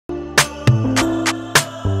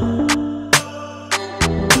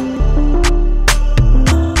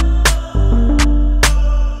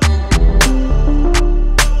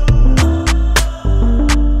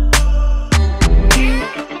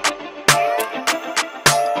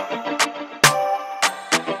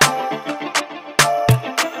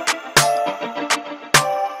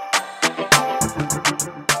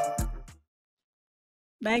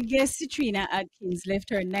My guest, CITERINA Atkins,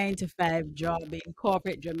 left her 9 to 5 job in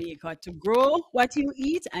corporate Jamaica to grow what you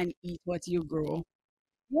eat and eat what you grow.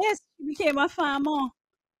 Yes, she became a farmer.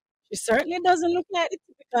 She certainly doesn't look like the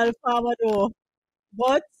typical farmer, though,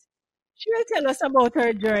 but she will tell us about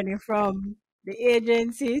her journey from the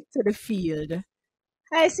agency to the field.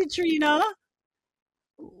 Hi, CITERINA.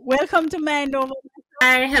 Welcome to Mind Over.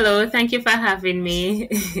 Hi, hello. Thank you for having me.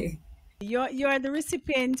 You're the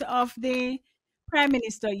recipient of the Prime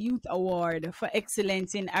Minister Youth Award for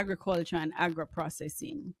Excellence in Agriculture and Agro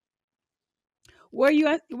Processing. Were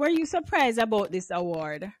you surprised about this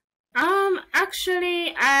award?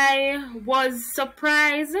 Actually, I was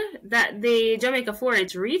surprised that the Jamaica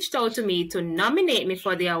 4-H reached out to me to nominate me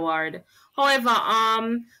for the award. However,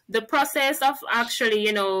 the process of actually,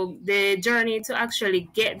 the journey to actually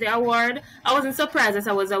get the award, I wasn't surprised that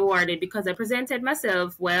I was awarded because I presented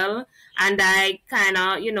myself well and I kind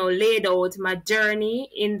of, laid out my journey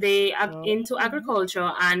into Okay.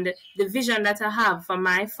 agriculture and the vision that I have for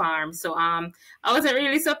my farm. So, I wasn't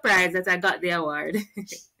really surprised that I got the award.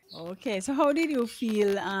 Okay. So how did you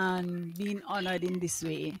feel being honored in this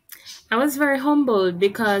way? I was very humbled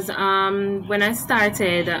because when I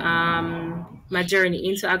started my journey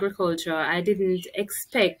into agriculture, I didn't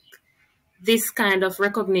expect this kind of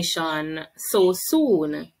recognition so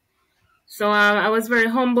soon. So I was very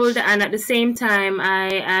humbled, and at the same time,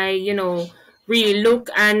 I really look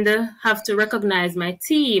and have to recognize my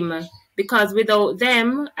team because without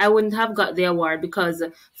them, I wouldn't have got the award. Because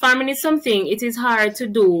farming is something it is hard to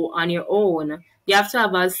do on your own. You have to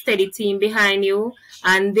have a steady team behind you,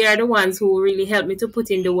 and they are the ones who really help me to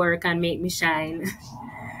put in the work and make me shine.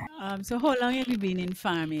 So how long have you been in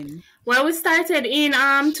farming? Well, we started in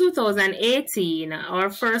 2018.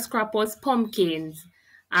 Our first crop was pumpkins.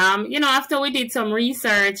 After we did some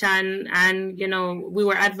research and we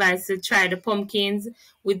were advised to try the pumpkins.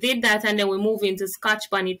 We did that, and then we moved into Scotch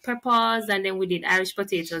bonnet peppers, and then we did Irish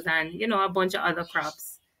potatoes and a bunch of other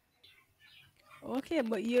crops. Okay,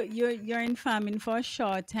 but you're in farming for a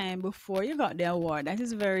short time before you got the award. That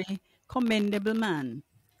is very commendable, man.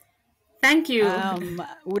 Thank you.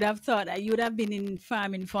 Would have thought that you would have been in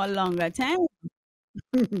farming for a longer time.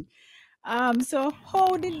 So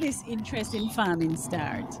how did this interest in farming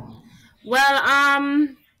start? Well,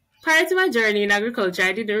 prior to my journey in agriculture,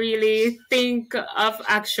 I didn't really think of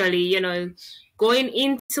actually, going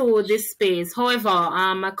into this space. However,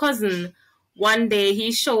 my cousin, one day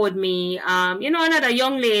he showed me, another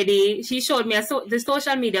young lady. She showed me the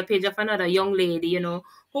social media page of another young lady,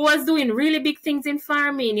 who was doing really big things in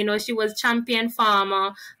farming. She was champion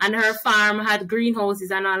farmer and her farm had greenhouses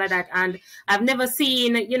and all of that. And I've never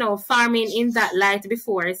seen, farming in that light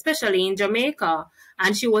before, especially in Jamaica.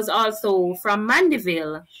 And she was also from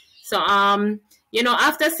Mandeville. So,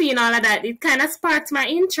 after seeing all of that, it kind of sparked my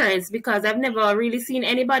interest because I've never really seen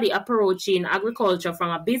anybody approaching agriculture from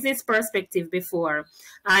a business perspective before.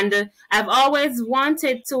 And I've always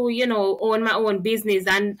wanted to, own my own business,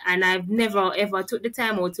 and I've never ever took the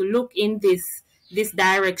time out to look in this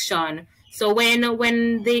direction. So when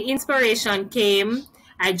the inspiration came,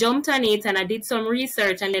 I jumped on it and I did some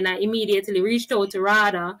research, and then I immediately reached out to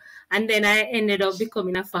Rada, and then I ended up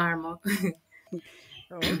becoming a farmer.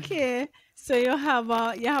 Okay. So you have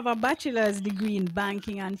a bachelor's degree in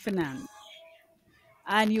banking and finance,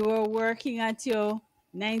 and you were working at your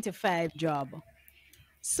 9 to 5 job.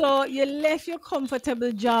 So you left your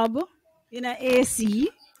comfortable job in an AC,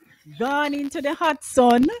 gone into the hot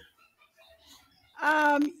sun.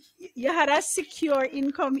 Um, you had a secure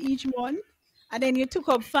income each month, and then you took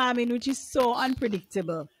up farming, which is so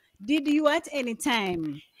unpredictable. Did you at any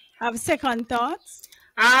time have second thoughts?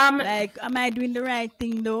 um, Like, am I doing the right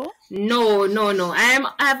thing though? No, no, no.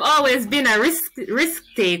 I've always been a risk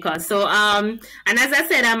taker. So and as I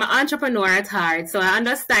said, I'm an entrepreneur at heart. So I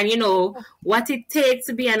understand, what it takes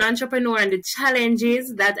to be an entrepreneur and the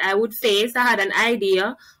challenges that I would face. I had an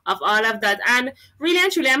idea of all of that, and really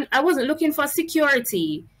and truly, I wasn't looking for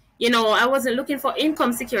security. I wasn't looking for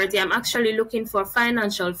income security. I'm actually looking for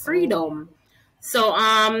financial Oh, freedom. So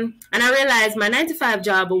and I realized my 9 to 5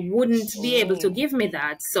 job wouldn't be able to oh. give me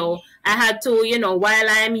that. So I had to, while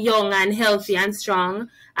I'm young and healthy and strong,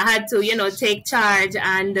 I had to, take charge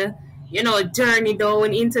and, journey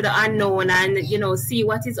down into the unknown and, see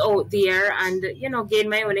what is out there and, gain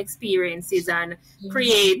my own experiences and Mhm.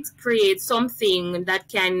 create something that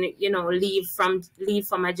can, leave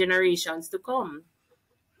for my generations to come.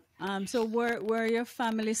 So were your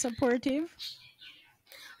family supportive?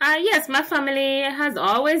 Yes, my family has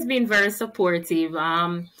always been very supportive.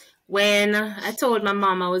 when I told my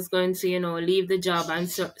mom I was going to, leave the job and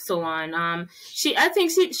so on. I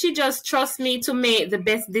think she just trusts me to make the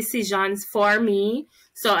best decisions for me.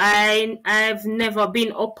 So I've never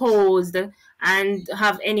been opposed and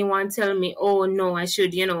have anyone tell me, oh no, I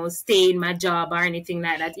should, stay in my job or anything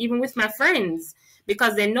like that. Even with my friends,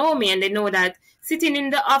 because they know me and they know that sitting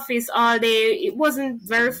in the office all day, it wasn't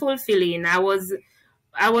very fulfilling. I was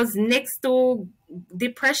next to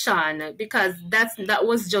depression because that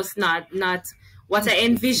was just not what I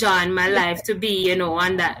envisioned my life to be,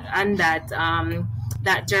 on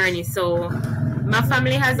that journey. So my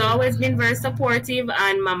family has always been very supportive,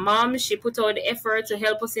 and my mom, she put out the effort to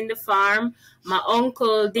help us in the farm. My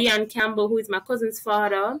uncle Dion Campbell, who is my cousin's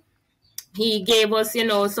father, he gave us,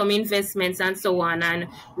 some investments and so on, and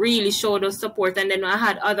really showed us support. And then I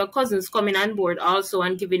had other cousins coming on board also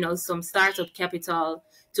and giving us some startup capital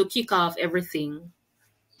to kick off everything.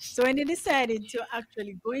 So when you decided to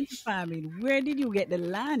actually go into farming, where did you get the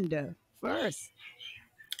land first?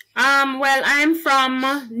 Well, I'm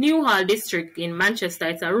from Newhall district in Manchester.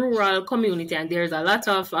 It's a rural community, and there's a lot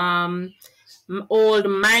of old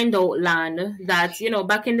mined out land that,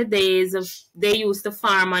 back in the days they used to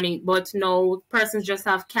farm on it, but now persons just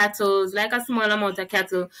have cattle, like a small amount of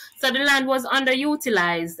cattle. So the land was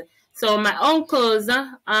underutilized. So my uncles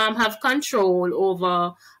have control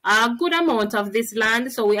over a good amount of this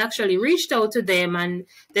land. So we actually reached out to them and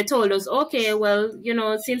they told us, okay, well,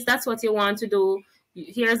 since that's what you want to do,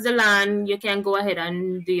 here's the land, you can go ahead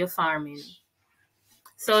and do your farming.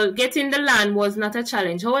 So getting the land was not a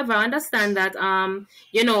challenge. However, I understand that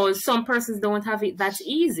some persons don't have it that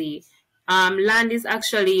easy. Land is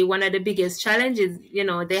actually one of the biggest challenges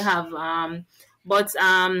they have. But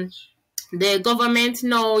the government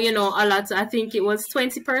now, a lot. I think it was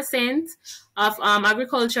 20% of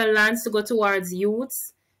agricultural lands to go towards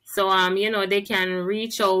youths. So they can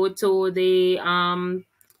reach out to the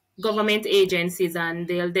government agencies and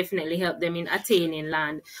they'll definitely help them in attaining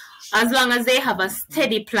land, as long as they have a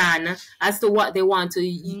steady plan as to what they want to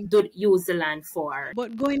use the land for.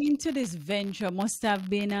 But going into this venture must have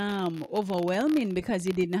been overwhelming because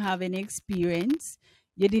you didn't have any experience,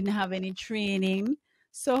 you didn't have any training.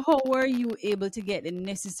 So how were you able to get the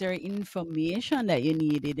necessary information that you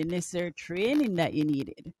needed, the necessary training that you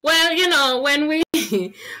needed? Well, when we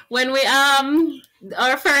when we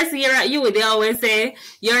our first year at U, they always say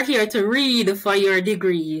you're here to read for your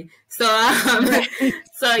degree. So I'm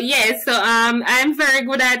very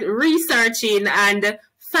good at researching and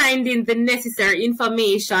finding the necessary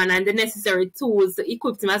information and the necessary tools to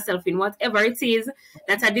equip myself in whatever it is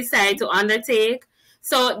that I decide to undertake.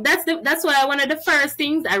 So that's why one of the first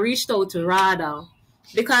things I reached out to RADA,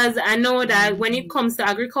 because I know that when it comes to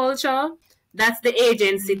agriculture, that's the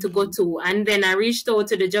agency to go to. And then I reached out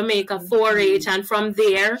to the Jamaica 4-H, and from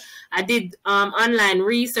there I did online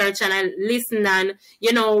research and I listened. And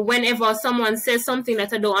whenever someone says something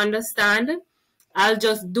that I don't understand, I'll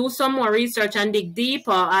just do some more research and dig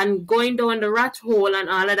deeper, and going down the rat hole and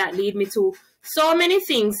all of that lead me to so many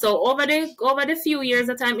things. So over the few years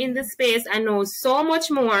that I'm in the space, I know so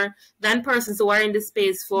much more than persons who are in the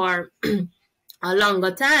space for a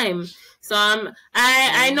longer time. So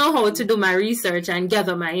I know how to do my research and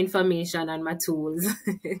gather my information and my tools.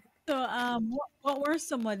 So what were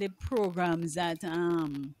some of the programs that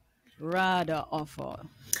RADA offer?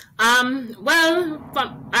 When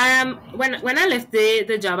I left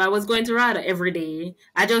the job, I was going to RADA every day.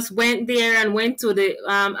 I just went there and went to the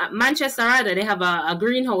Manchester RADA. They have a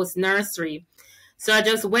greenhouse nursery. So I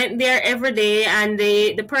just went there every day, and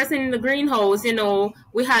the person in the greenhouse,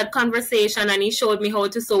 we had conversation, and he showed me how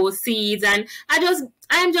to sow seeds, and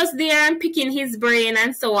I'm just there and picking his brain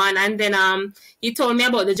and so on. And then he told me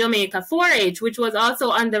about the Jamaica 4-H, which was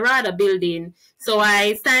also on the RADA building. So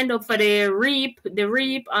I signed up for the REAP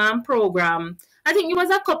program. I think it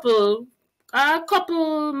was a couple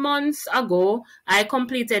months ago. I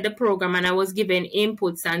completed the program and I was given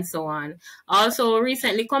inputs and so on. Also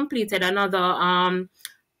recently completed another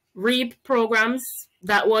REAP programs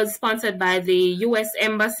that was sponsored by the US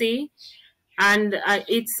Embassy, and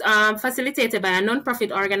it's facilitated by a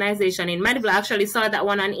non-profit organization in Mandeville. I actually saw that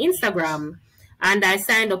one on Instagram, and I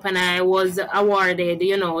signed up and I was awarded,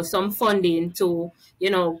 some funding to,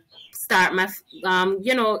 start my,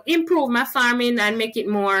 improve my farming and make it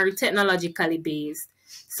more technologically based.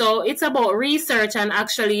 So it's about research and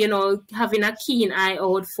actually, having a keen eye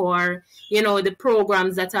out for, the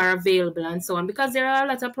programs that are available and so on, because there are a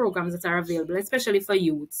lot of programs that are available, especially for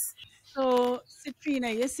youths. So,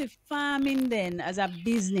 CITERINA, you see farming then as a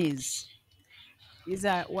business. Is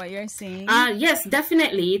that what you're saying? Yes,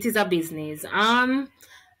 definitely, it is a business.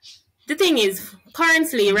 the thing is,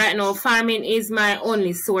 currently, right now, farming is my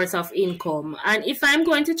only source of income. And if I'm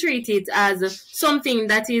going to treat it as something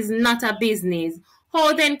that is not a business,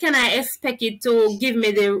 how then can I expect it to give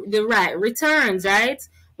me the right returns, right?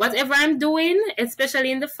 Whatever I'm doing,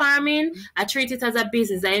 especially in the farming, I treat it as a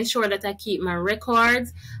business. I ensure that I keep my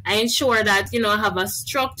records. I ensure that, I have a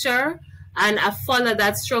structure and I follow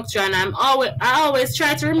that structure. And I always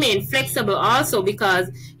try to remain flexible also because,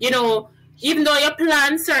 even though your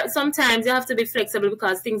plans, sometimes you have to be flexible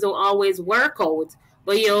because things don't always work out.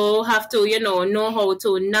 But you have to, know how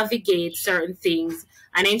to navigate certain things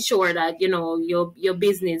and ensure that, your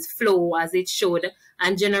business flow as it should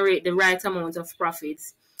and generate the right amount of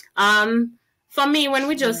profits. For me, when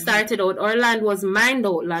we just started out, our land was mined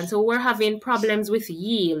out land, so we're having problems with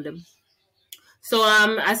yield. So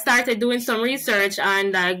I started doing some research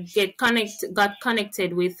and I got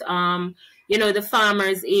connected with the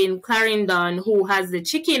farmers in Clarendon who has the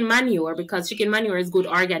chicken manure, because chicken manure is good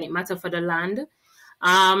organic matter for the land.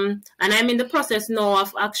 And I'm in the process now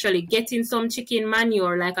of actually getting some chicken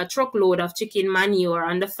manure, like a truckload of chicken manure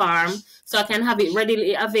on the farm, so I can have it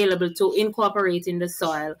readily available to incorporate in the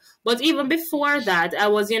soil. But even before that, I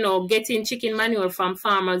was, getting chicken manure from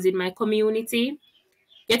farmers in my community.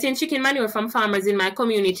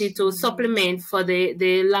 To supplement for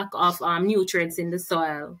the lack of nutrients in the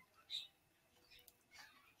soil.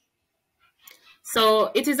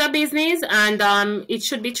 So it is a business and it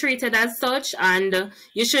should be treated as such, and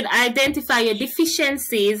you should identify your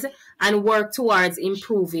deficiencies and work towards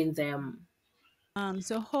improving them.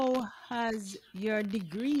 So how has your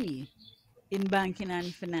degree in banking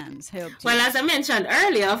and finance helped you? Well, as I mentioned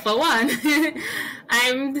earlier, for one,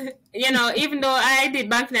 even though I did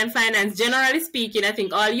banking and finance, generally speaking, I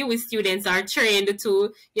think all UWI students are trained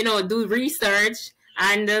to, do research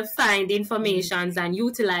and find informations and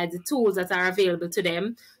utilize the tools that are available to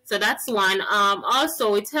them. So that's one.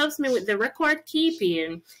 Also, it helps me with the record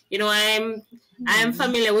keeping. I'm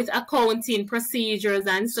familiar with accounting procedures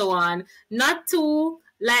and so on. Not to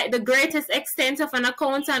like the greatest extent of an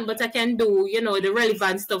accountant, but I can do, the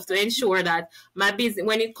relevant stuff to ensure that my business,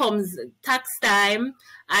 when it comes tax time,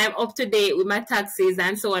 I'm up to date with my taxes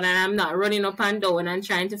and so on, and I'm not running up and down and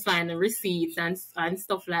trying to find the receipts and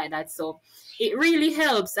stuff like that. So it really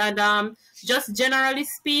helps. And just generally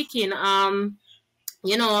speaking, having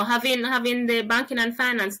the banking and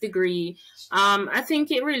finance degree, I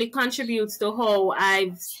think it really contributes to how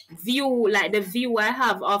I view, like the view I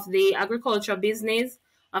have of the agriculture business,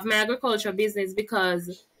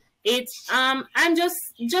 because it's I'm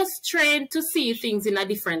just trained to see things in a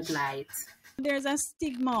different light. There's a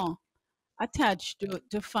stigma attached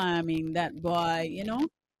to farming that, boy,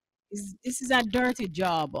 this is a dirty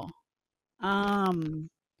job. When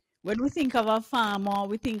we think of a farmer,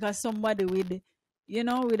 we think of somebody with,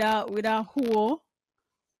 with a hoe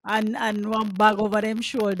and one bag over them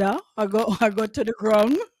shoulder, I go to the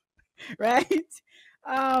ground, right?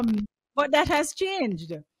 But that has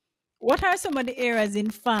changed. What are some of the areas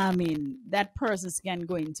in farming that persons can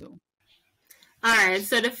go into? All right,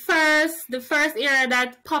 so the first area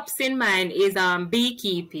that pops in mind is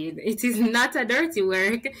beekeeping. It is not a dirty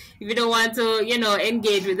work if you don't want to,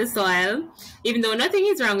 engage with the soil. Even though nothing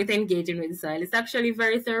is wrong with engaging with the soil, it's actually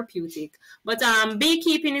very therapeutic. But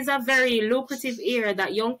beekeeping is a very lucrative area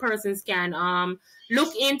that young persons can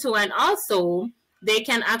look into, and also they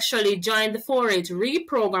can actually join the 4-H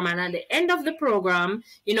program, and at the end of the program,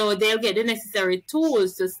 they'll get the necessary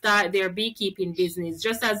tools to start their beekeeping business,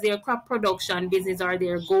 just as their crop production business or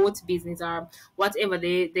their goat business or whatever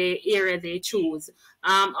the area they choose.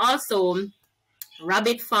 Also,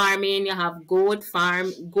 rabbit farming, you have goat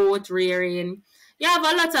rearing. You have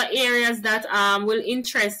a lot of areas that will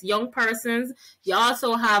interest young persons. You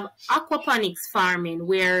also have aquaponics farming,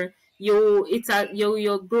 where you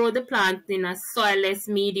grow the plant in a soilless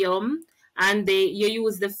medium, and you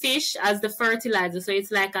use the fish as the fertilizer. So it's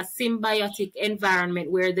like a symbiotic environment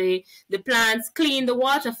where the plants clean the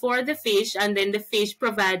water for the fish, and then the fish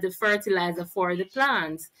provide the fertilizer for the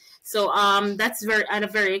plants. So that's a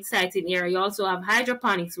very exciting area. You also have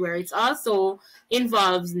hydroponics, where it also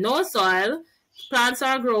involves no soil. Plants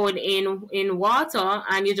are grown in water,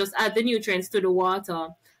 and you just add the nutrients to the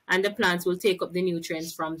water, and the plants will take up the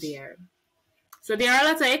nutrients from there. So there are a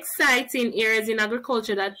lot of exciting areas in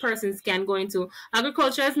agriculture that persons can go into.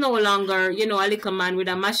 Agriculture is no longer, a little man with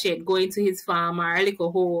a machete going to his farm, or a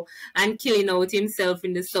little hoe and killing out himself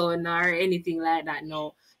in the sun or anything like that.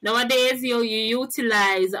 No. Nowadays, you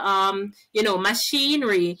utilize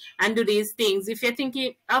machinery and do these things. If you're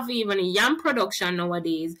thinking of even yam production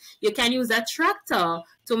nowadays, you can use a tractor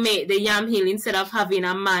to make the yam hill instead of having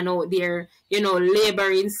a man out there,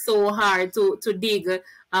 laboring so hard to dig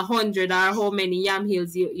 100 or how many yam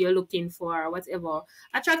hills you're looking for or whatever.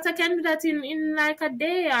 A tractor can do that in like a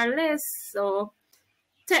day or less. So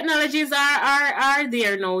technologies are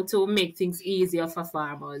there now to make things easier for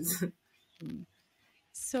farmers.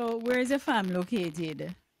 So where is the farm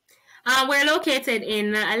located? We're located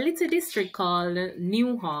in a little district called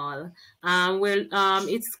Newhall.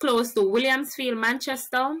 It's close to Williamsfield,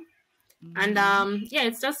 Manchester, and yeah,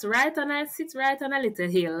 it's just sits right on a little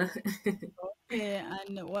hill. Okay,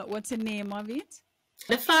 and what's the name of it?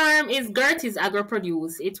 The farm is Gerty's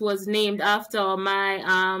Agro-Produce. It was named after our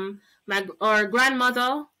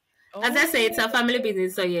grandmother. As I say, it's a family Oh,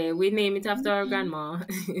 business, so yeah, we name it after our mhm. grandma.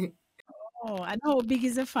 Oh, and how big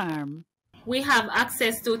is the farm? We have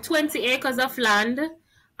access to 20 acres of land,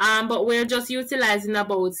 but we're just utilizing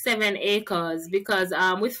about 7 acres because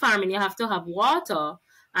with farming you have to have water,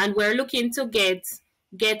 and we're looking to get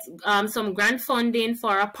some grant funding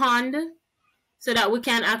for a pond so that we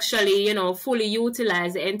can actually, fully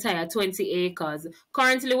utilize the entire 20 acres.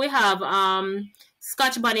 Currently, we have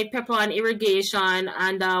Scotch bonnet pepper on irrigation,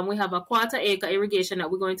 and we have a 1/4 acre irrigation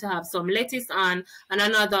that we're going to have some lettuce on, and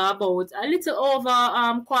another about a little over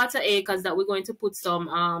 1/4 acres that we're going to put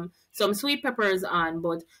some sweet peppers on.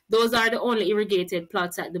 But those are the only irrigated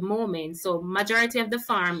plots at the moment. So majority of the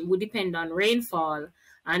farm would depend on rainfall,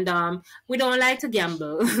 and we don't like to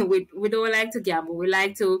gamble. We don't like to gamble. We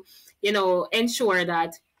like to ensure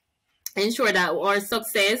that our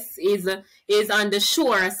success is on the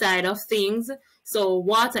sure side of things. So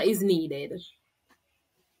water is needed.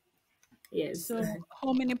 Yes. So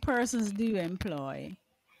how many persons do you employ?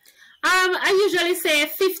 I usually say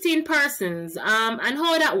 15 persons. And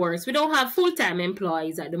how that works, we don't have full-time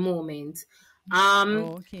employees at the moment.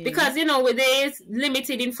 Okay. Because with this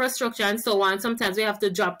limited infrastructure and so on, sometimes we have to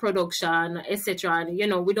drop production, etc.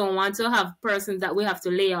 And we don't want to have persons that we have to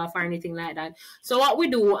lay off or anything like that. So what we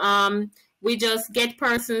do, we just get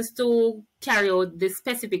persons to carry out the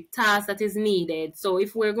specific task that is needed. So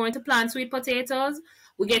if we're going to plant sweet potatoes,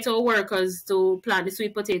 we get our workers to plant the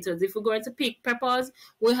sweet potatoes. If we're going to pick peppers,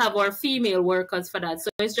 we have our female workers for that. So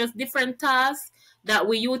it's just different tasks that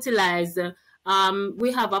we utilize.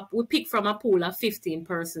 We pick from a pool of 15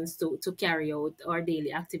 persons to carry out our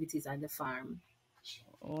daily activities on the farm.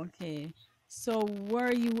 Okay. So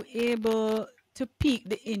were you able to pique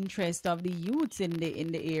the interest of the youths in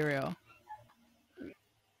the area?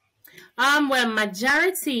 Well,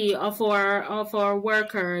 majority of our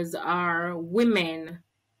workers are women,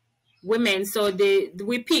 so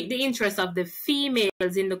we pick the interest of the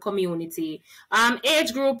females in the community. The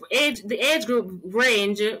age group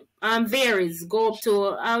range varies, go up to,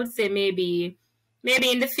 I would say, maybe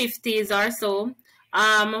in the 50s or so.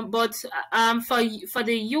 But for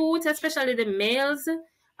the youth, especially the males,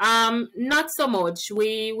 not so much.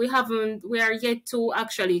 We are yet to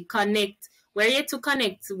actually connect. We're yet to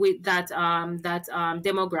connect with that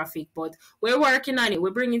demographic, but we're working on it.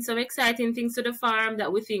 We're bringing some exciting things to the farm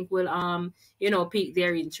that we think will pique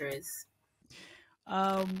their interest.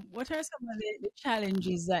 What are some of the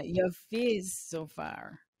challenges that you've faced so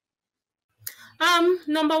far?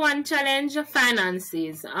 Number one challenge,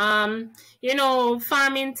 finances.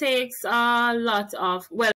 Farming takes a lot of,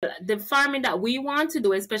 well, the farming that we want to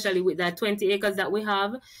do, especially with that 20 acres that we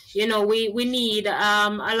have, we need a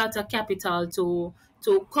lot of capital to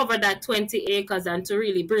cover that 20 acres and to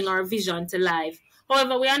really bring our vision to life.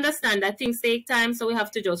 However, we understand that things take time, so we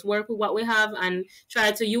have to just work with what we have and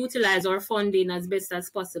try to utilize our funding as best as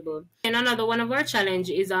possible. And another one of our challenge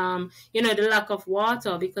is the lack of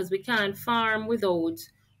water, because we can't farm without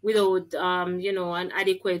an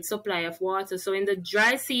adequate supply of water. So in the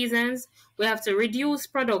dry seasons, we have to reduce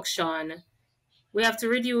production. We have to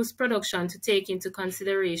reduce production to take into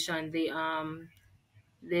consideration the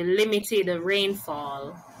limited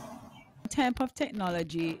rainfall. What type of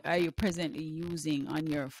technology are you presently using on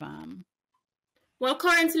your farm? Well,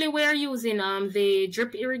 currently we're using the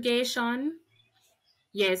drip irrigation.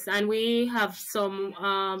 Yes, and we have two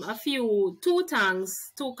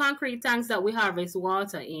concrete tanks that we harvest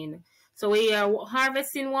water in. So we are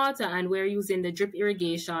harvesting water and we're using the drip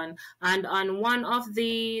irrigation. And on one of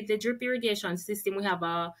the drip irrigation system, we have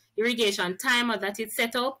a irrigation timer that is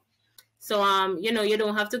set up. So you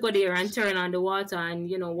don't have to go there and turn on the water and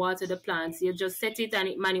water the plants. You just set it and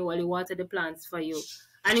it manually water the plants for you,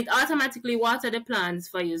 and it automatically water the plants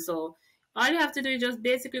for you. So All you have to do is just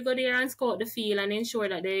basically go there and scout the field and ensure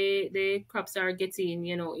that the crops are getting,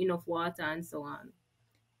 enough water and so on.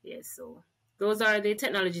 Yes, so those are the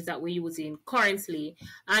technologies that we're using currently.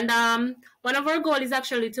 And one of our goals is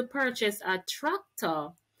actually to purchase a tractor.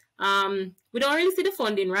 We don't really see the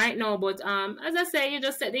funding right now, but as I say, you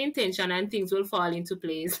just set the intention and things will fall into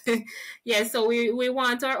place. Yeah, so we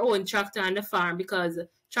want our own tractor on the farm because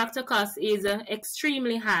tractor cost is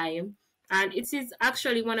extremely high, and it is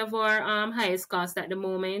actually one of our highest costs at the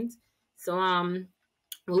moment. So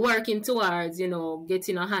we're working towards,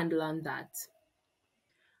 getting a handle on that.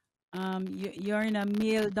 You're in a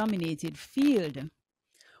male-dominated field.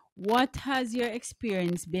 What has your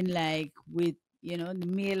experience been like with, the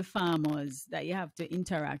male farmers that you have to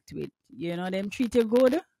interact with? Them treat you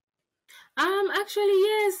good? Actually,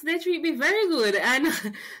 yes, they treat me very good, and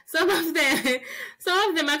some of them, some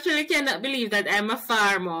of them actually cannot believe that I'm a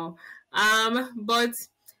farmer. But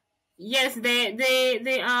yes,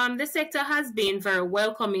 the sector has been very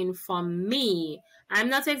welcoming for me. I'm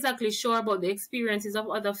not exactly sure about the experiences of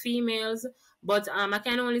other females, but I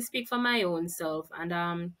can only speak for my own self.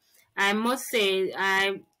 And I must say,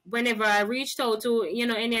 whenever I reached out to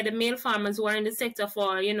any of the male farmers who are in the sector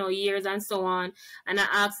for years and so on, and I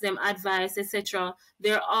asked them advice, etc.,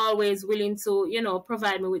 they're always willing to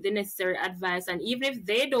provide me with the necessary advice. And even if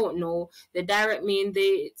they don't know,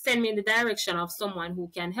 they send me in the direction of someone who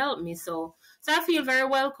can help me. So I feel very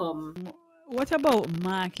welcome. What about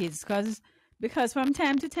markets? Because from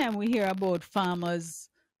time to time we hear about farmers'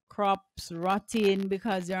 crops rotting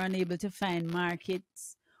because they're unable to find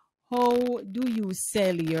markets. How do you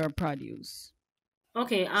sell your produce?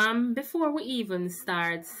 Okay, before we even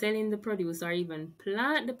start selling the produce or even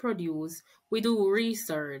plant the produce, we do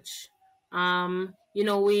research.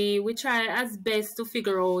 We try as best to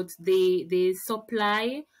figure out the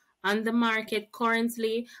supply on the market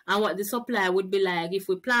currently and what the supply would be like if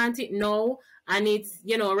we plant it now and it's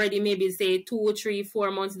already maybe say 2, 3,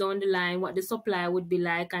 4 months down the line, what the supply would be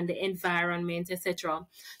like and the environment, etc.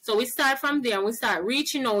 So we start from there and we start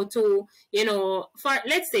reaching out to for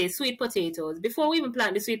let's say sweet potatoes. Before we even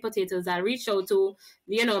plant the sweet potatoes, I reach out to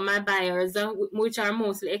my buyers, which are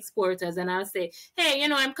mostly exporters, and I'll say, hey,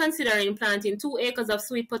 I'm considering planting 2 acres of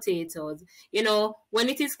sweet potatoes. When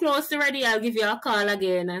it is close to ready, I'll give you a call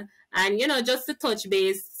again, and just to touch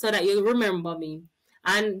base so that you remember me.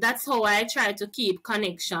 And that's how I try to keep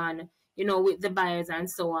connection, with the buyers and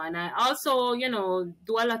so on. I also,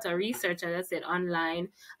 do a lot of research, as I said, online,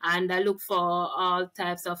 and I look for all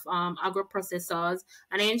types of agro processors,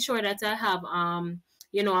 and I ensure that I have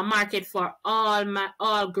a market for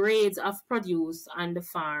all grades of produce on the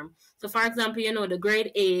farm. So for example, the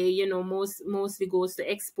grade A, mostly goes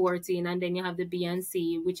to exporting, and then you have the B and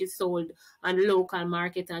C, which is sold on the local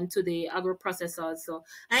market and to the agro processors. So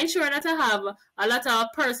I ensure that I have a lot of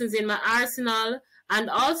persons in my arsenal, and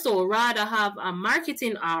also rather have a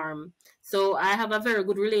marketing arm. So I have a very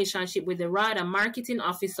good relationship with the RADA marketing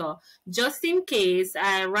officer, just in case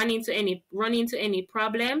I run into any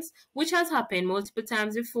problems, which has happened multiple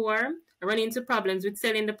times before. I run into problems with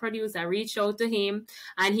selling the produce. I reach out to him,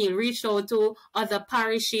 and he reached out to other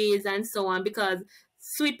parishes and so on, because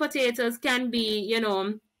sweet potatoes can be,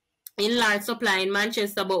 in large supply in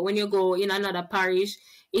Manchester, but when you go in another parish,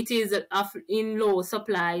 it is in low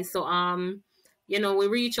supply. So we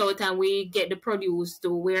reach out and we get the produce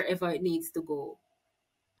to wherever it needs to go.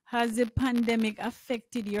 Has the pandemic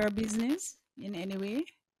affected your business in any way?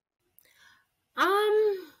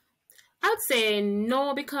 Um, I'd say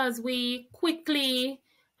no, because we quickly,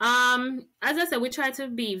 as I said, we try to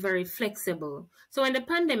be very flexible. So when the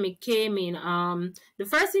pandemic came in, the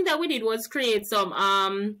first thing that we did was create some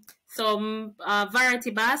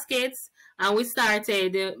variety baskets, and we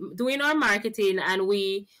started doing our marketing, and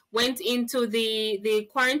we went into the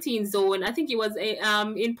quarantine zone. I think it was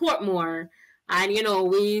in Portmore. And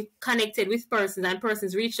we connected with persons, and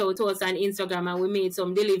persons reached out to us on Instagram, and we made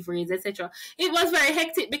some deliveries, etc. It was very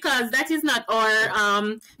hectic because that is not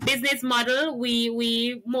our business model.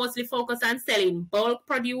 We mostly focus on selling bulk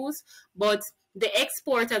produce, but the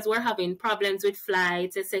exporters were having problems with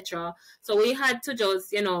flights, etc. So we had to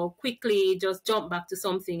just quickly just jump back to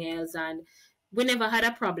something else, and we never had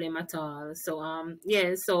a problem at all. So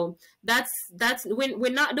yeah, so that's we're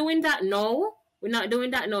not doing that now. We're not doing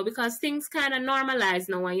that now because things kind of normalize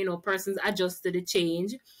now, and persons adjust to the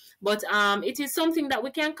change. But it is something that we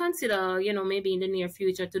can consider, maybe in the near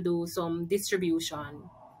future, to do some distribution.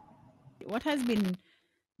 What has been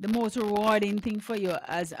the most rewarding thing for you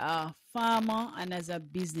as a farmer and as a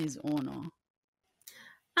business owner?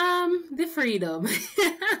 The freedom.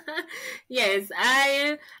 Yes,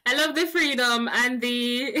 I love the freedom and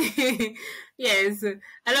the yes,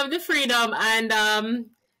 I love the freedom and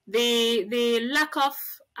the lack of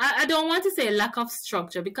I don't want to say lack of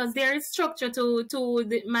structure because there is structure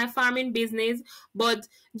to my farming business, but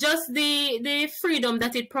just the freedom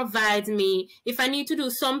that it provides me. If I need to do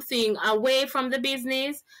something away from the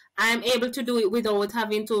business, I'm able to do it without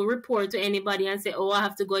having to report to anybody and say, oh, I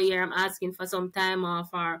have to go here, I'm asking for some time off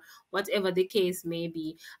or whatever the case may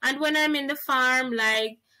be. And when I'm in the farm,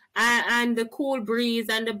 like, and the cool breeze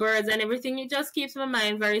and the birds and everything, it just keeps my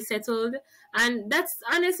mind very settled. And that's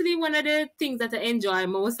honestly one of the things that I enjoy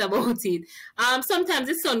most about it. Sometimes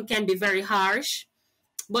the sun can be very harsh,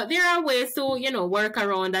 but there are ways to, work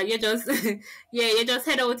around that. You just, yeah, you just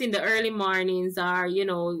head out in the early mornings or,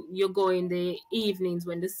 you go in the evenings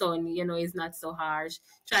when the sun, is not so harsh.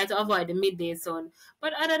 Try to avoid the midday sun.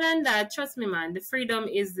 But other than that, trust me, man, the freedom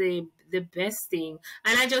is the best thing.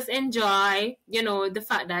 And I just enjoy, the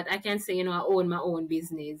fact that I can say, I own my own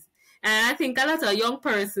business. And I think a lot of young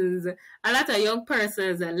persons like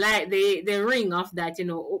the ring of that,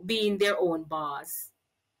 being their own boss.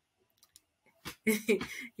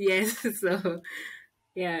 Yes, so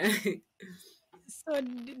yeah. So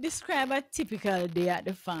describe a typical day at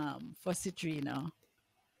the farm for CITERINA.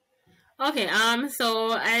 Okay,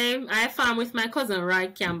 so I farm with my cousin Roy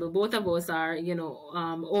Campbell. Both of us are,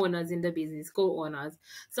 owners in the business, co-owners.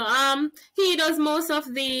 So he does most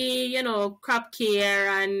of the, crop care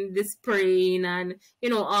and the spraying and,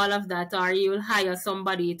 all of that. Or you'll hire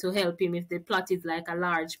somebody to help him if the plot is like a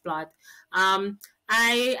large plot.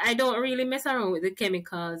 I don't really mess around with the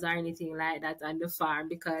chemicals or anything like that on the farm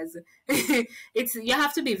because you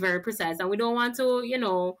have to be very precise and we don't want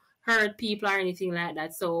to, hurt people or anything like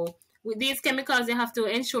that. So with these chemicals, you have to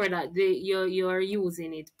ensure that you're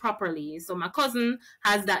using it properly. So my cousin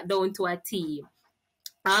has that down to a T.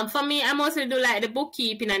 For me, I mostly do like the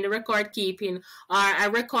bookkeeping and the record keeping, or I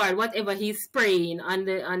record whatever he's spraying on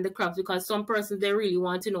the crops because some persons they really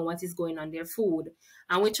want to know what is going on their food,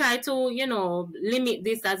 and we try to limit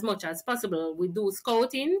this as much as possible. We do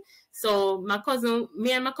scouting, so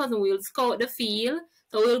me and my cousin will scout the field.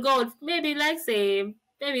 So we'll go maybe like say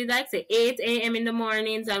 8 a.m. in the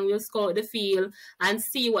mornings, and we'll scout the field and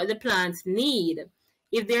see what the plants need.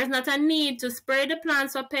 If there's not a need to spray the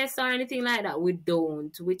plants for pests or anything like that, we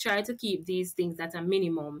don't. We try to keep these things at a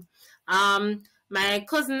minimum. My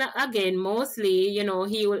cousin, again, mostly,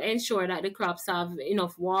 he will ensure that the crops have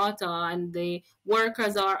enough water and the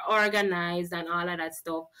workers are organized and all of that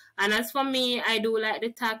stuff. And as for me, I do like the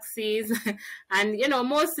taxes and,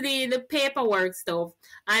 mostly the paperwork stuff.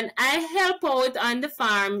 And I help out on the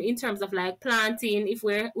farm in terms of like planting if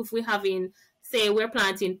we're having say we're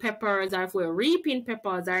planting peppers or if we're reaping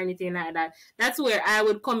peppers or anything like that. That's where I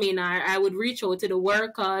would come in or I would reach out to the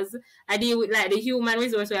workers. I deal with like the human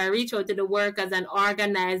resource where I reach out to the workers and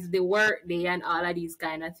organize the work day and all of these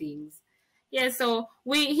kind of things. Yeah, so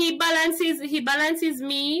he balances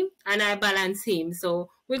me and I balance him. So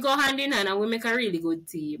we go hand in hand and we make a really good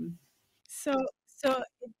team. So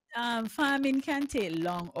farming can take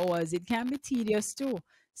long hours. It can be tedious too.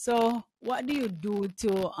 So what do you do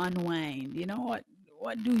to unwind?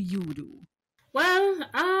 What do you do? Well,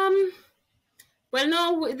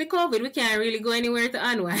 no, with the COVID, we can't really go anywhere to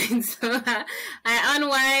unwind. So I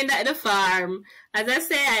unwind at the farm. As I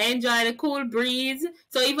say, I enjoy the cool breeze.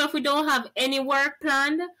 So even if we don't have any work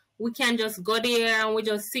planned, we can just go there and we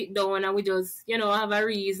just sit down and we just, have a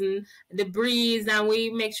reason, the breeze, and we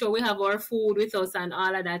make sure we have our food with us and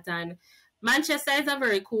all of that. And Manchester is a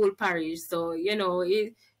very cool parish. So,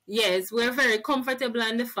 yes, we're very comfortable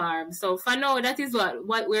on the farm. So for now, that is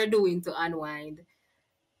what we're doing to unwind.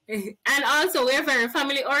 And also we're very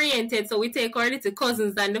family oriented, so we take our little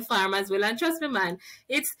cousins on the farm as well. And trust me, man,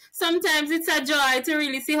 sometimes it's a joy to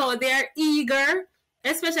really see how they're eager,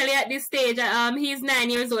 especially at this stage. He's 9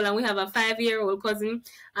 years old and we have a 5-year-old cousin.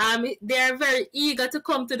 They're very eager to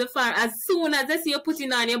come to the farm. As soon as they see you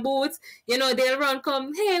putting on your boots, they'll run,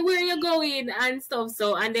 come, hey, where are you going and stuff.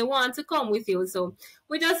 So, and they want to come with you. So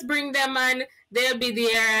we just bring them and they'll be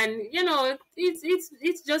there, and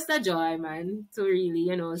it's just a joy, man, to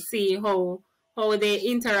really see how they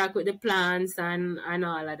interact with the plants and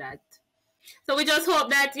all of that. So we just hope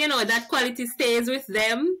that that quality stays with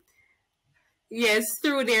them, yes,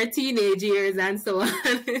 through their teenage years and so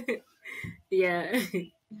on. Yeah.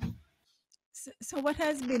 So what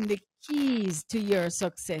has been the keys to your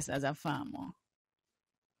success as a farmer?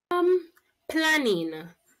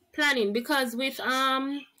 Planning, because with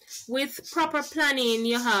proper planning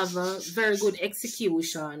you have a very good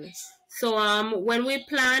execution. So when we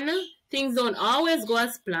plan, things don't always go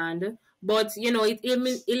as planned, but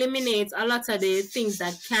it eliminates a lot of the things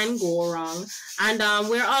that can go wrong. And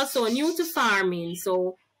we're also new to farming,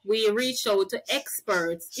 so we reached out to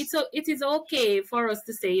experts. It is okay for us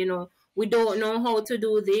to say, we don't know how to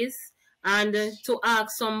do this, and to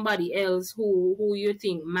ask somebody else who you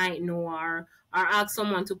think might know, or ask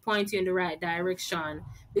someone to point you in the right direction.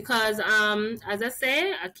 Because as I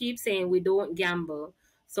say, I keep saying, we don't gamble.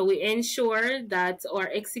 So we ensure that our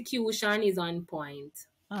execution is on point.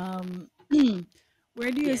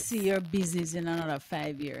 Where do you see Yes. your business in another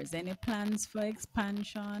 5 years? Any plans for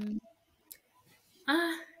expansion?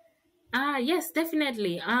 Yes,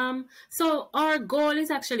 definitely. So our goal is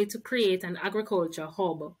actually to create an agriculture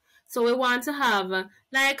hub. So we want to have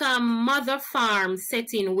like a mother farm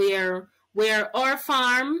setting where our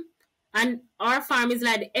farm is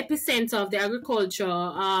like the epicenter of the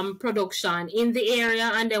agriculture production in the area,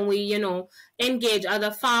 and then we engage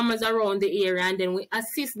other farmers around the area, and then we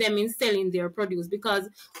assist them in selling their produce. Because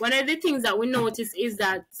one of the things that we notice is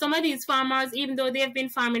that some of these farmers, even though they've been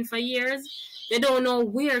farming for years, they don't know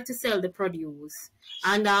where to sell the produce.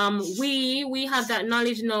 And we have that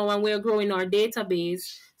knowledge now, and we're growing our database.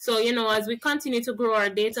 So, as we continue to grow our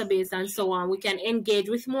database and so on, we can engage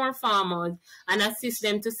with more farmers and assist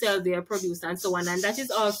them to sell their produce and so on. And that is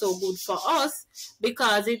also good for us,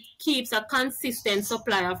 because it keeps a consistent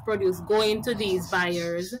supply of produce going to these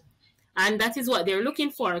buyers. And that is what they're looking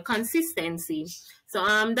for, consistency. So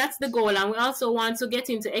that's the goal. And we also want to get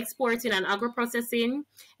into exporting and agro-processing,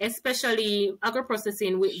 especially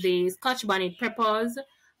agro-processing with the Scotch bonnet peppers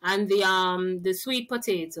and the sweet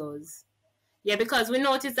potatoes. Yeah, because we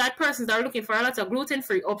notice that persons are looking for a lot of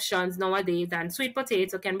gluten-free options nowadays, and sweet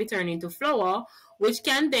potato can be turned into flour, which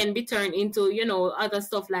can then be turned into, other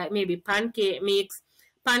stuff like maybe pancake mix,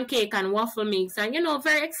 pancake and waffle mix, and,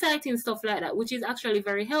 very exciting stuff like that, which is actually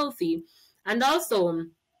very healthy. And also,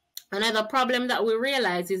 another problem that we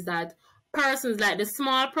realize is that persons like the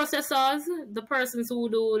small processors, the persons who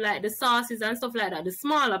do like the sauces and stuff like that, the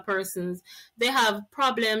smaller persons, they have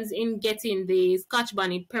problems in getting the Scotch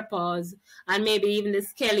bonnet peppers and maybe even the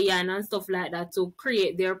scallion and stuff like that to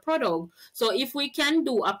create their product. So if we can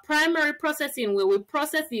do a primary processing where we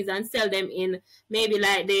process these and sell them in maybe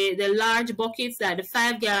like the large buckets, like the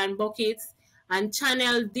 5-gallon buckets, and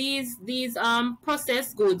channel these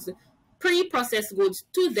processed goods, pre-processed goods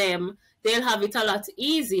to them, they'll have it a lot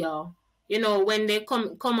easier, when they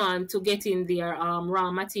come on to getting their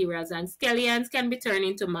raw materials. And scallions can be turned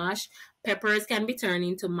into mash, peppers can be turned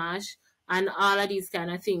into mash, and all of these kind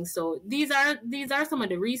of things. So these are some of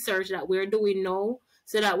the research that we're doing now,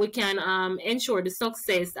 so that we can ensure the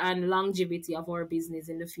success and longevity of our business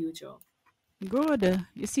in the future. Good.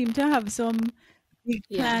 You seem to have some big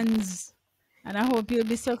Yeah. plans, and I hope you'll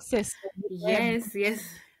be successful with them. Yes, yes.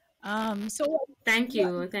 So Thank what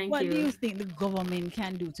you. Thank what do you you. think the government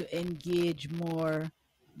can do to engage more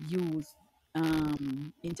youth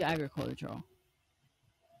into agriculture?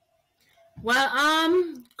 Well,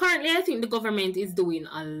 currently I think the government is doing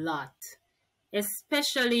a lot,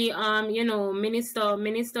 especially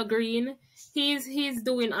Minister Green. He's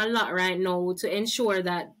doing a lot right now to ensure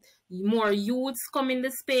that more youths come in the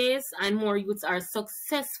space and more youths are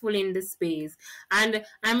successful in the space. And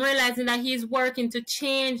I'm realizing that he's working to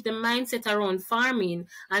change the mindset around farming,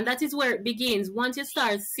 and that is where it begins. Once you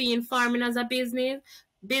start seeing farming as a business,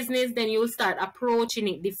 then you'll start approaching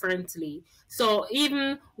it differently. So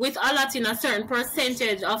even with allotting a certain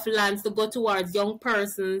percentage of lands to go towards young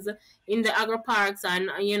persons in the agro parks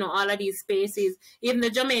and all of these spaces, even the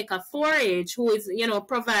Jamaica 4-H, who is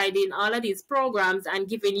providing all of these programs and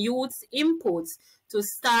giving youths inputs to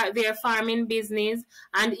start their farming business,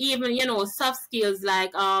 and even soft skills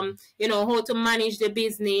like how to manage the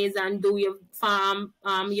business and do your farm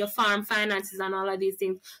finances and all of these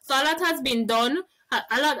things. So a lot has been done.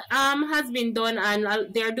 A lot has been done,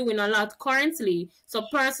 and they're doing a lot currently. So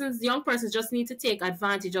young persons just need to take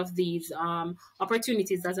advantage of these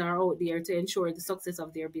opportunities that are out there to ensure the success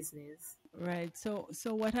of their business. Right. So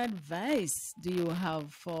what advice do you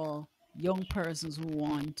have for young persons who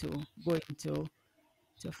want to go into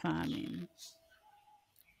farming?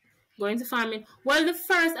 Going to farming. Well, the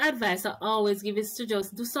first advice I always give is to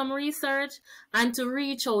just do some research and to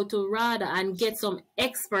reach out to RADA and get some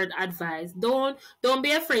expert advice. Don't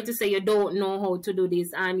be afraid to say you don't know how to do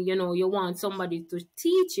this, and you want somebody to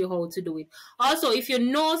teach you how to do it. Also, if you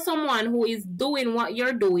know someone who is doing what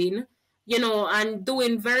you're doing, and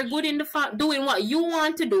doing very good in the doing what you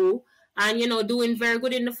want to do, and doing very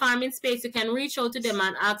good in the farming space, you can reach out to them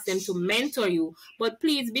and ask them to mentor you. But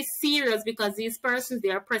please be serious, because these persons, they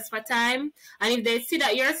are pressed for time, and if they see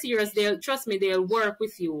that you're serious, they'll, trust me, they'll work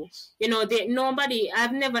with you.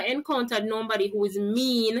 I've never encountered nobody who is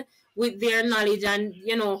mean with their knowledge and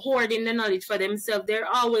hoarding the knowledge for themselves. They're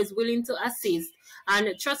always willing to assist.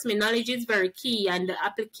 And trust me, knowledge is very key, and the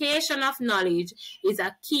application of knowledge is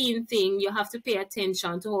a key thing. You have to pay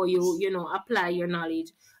attention to how you apply your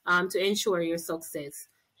knowledge to ensure your success.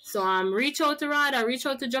 So reach out to RADA, reach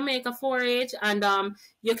out to Jamaica 4-H, and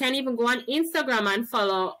you can even go on Instagram and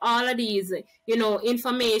follow all of these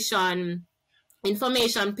information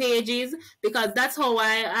pages, because that's how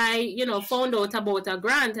I found out about a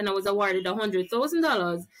grant, and I was awarded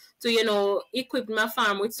 $100,000 to equip my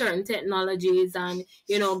farm with certain technologies and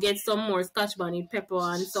get some more Scotch bonnet pepper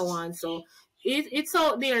and so on. So it's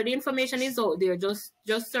out there. The information is out there. Just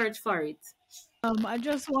search for it. I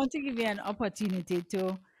just want to give you an opportunity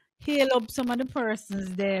to hail up some of the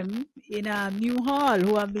persons them in New Hall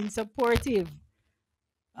who have been supportive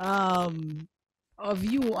of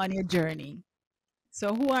you on your journey.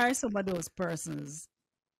 So who are some of those persons?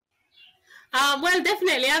 Well,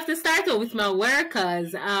 definitely I have to start out with my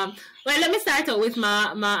workers. Well, let me start out with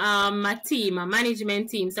my team, my management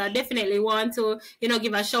team. So I definitely want to,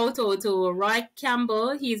 give a shout out to Roy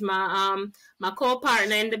Campbell. He's my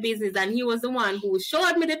co-partner in the business, and he was the one who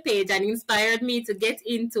showed me the page and inspired me to get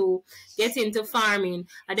into farming.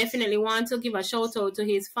 I definitely want to give a shout out to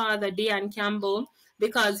his father, Dean Campbell,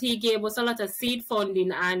 because he gave us a lot of seed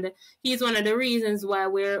funding, and he's one of the reasons why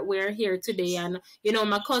we're here today. And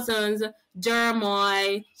my cousins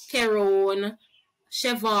Jeremiah, Keron,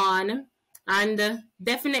 Chevon, and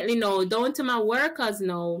definitely down to my workers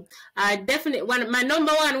now. My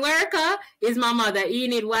number one worker is my mother,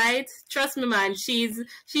 Enid White. Trust me, man, she's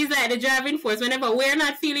like the driving force. Whenever we're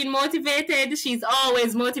not feeling motivated, she's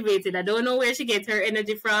always motivated. I don't know where she gets her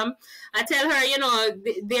energy from. I tell her,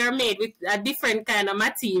 they're made with a different kind of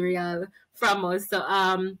material from us. So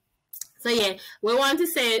yeah, we want to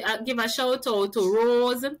say, give a shout out to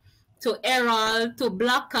Rose, to Errol, to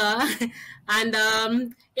Blocker, and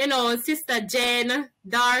Sister Jen,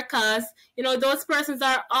 Darkus. Those persons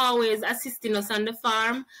are always assisting us on the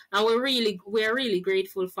farm, and we're really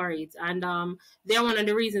grateful for it. And they're one of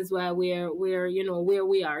the reasons why we're where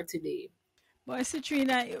we are today. Boy,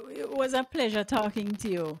 CITERINA, it was a pleasure talking to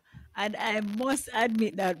you. And I must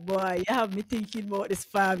admit that, boy, you have me thinking about this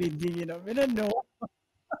farming thing, I don't know.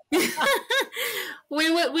 we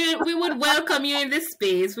would welcome you in this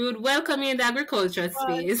space. We would welcome you in the agriculture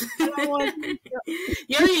space.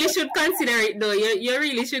 You really should consider it, though. You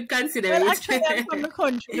really should consider it. Actually, I'm from the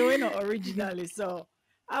country, though, originally. So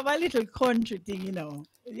I have a little country thing,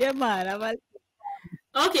 Yeah, man.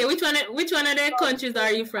 Okay, which one of the countries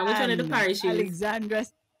are you from? Which one of the parishes? Alexandra.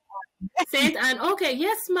 Saint Anne. Okay,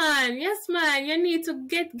 yes, man. You need to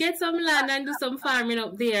get some land and do some farming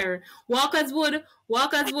up there. Walker's Wood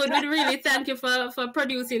would really thank you for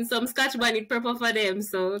producing some Scotch bonnet pepper for them.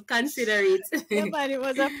 So consider it. Yeah, man, it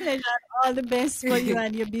was a pleasure. All the best for you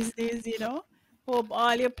and your business. Hope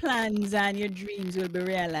all your plans and your dreams will be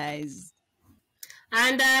realized.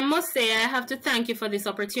 And I must say, I have to thank you for this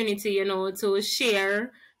opportunity,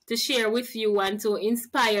 to share with you and to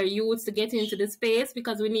inspire youths to get into the space,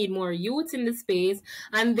 because we need more youths in the space.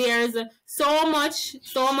 And there's so much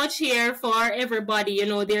here for everybody.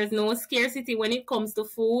 There's no scarcity when it comes to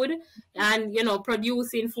food and,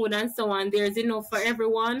 producing food and so on. There's enough for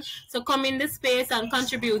everyone. So come in the space and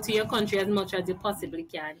contribute to your country as much as you possibly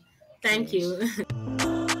can. Thank you.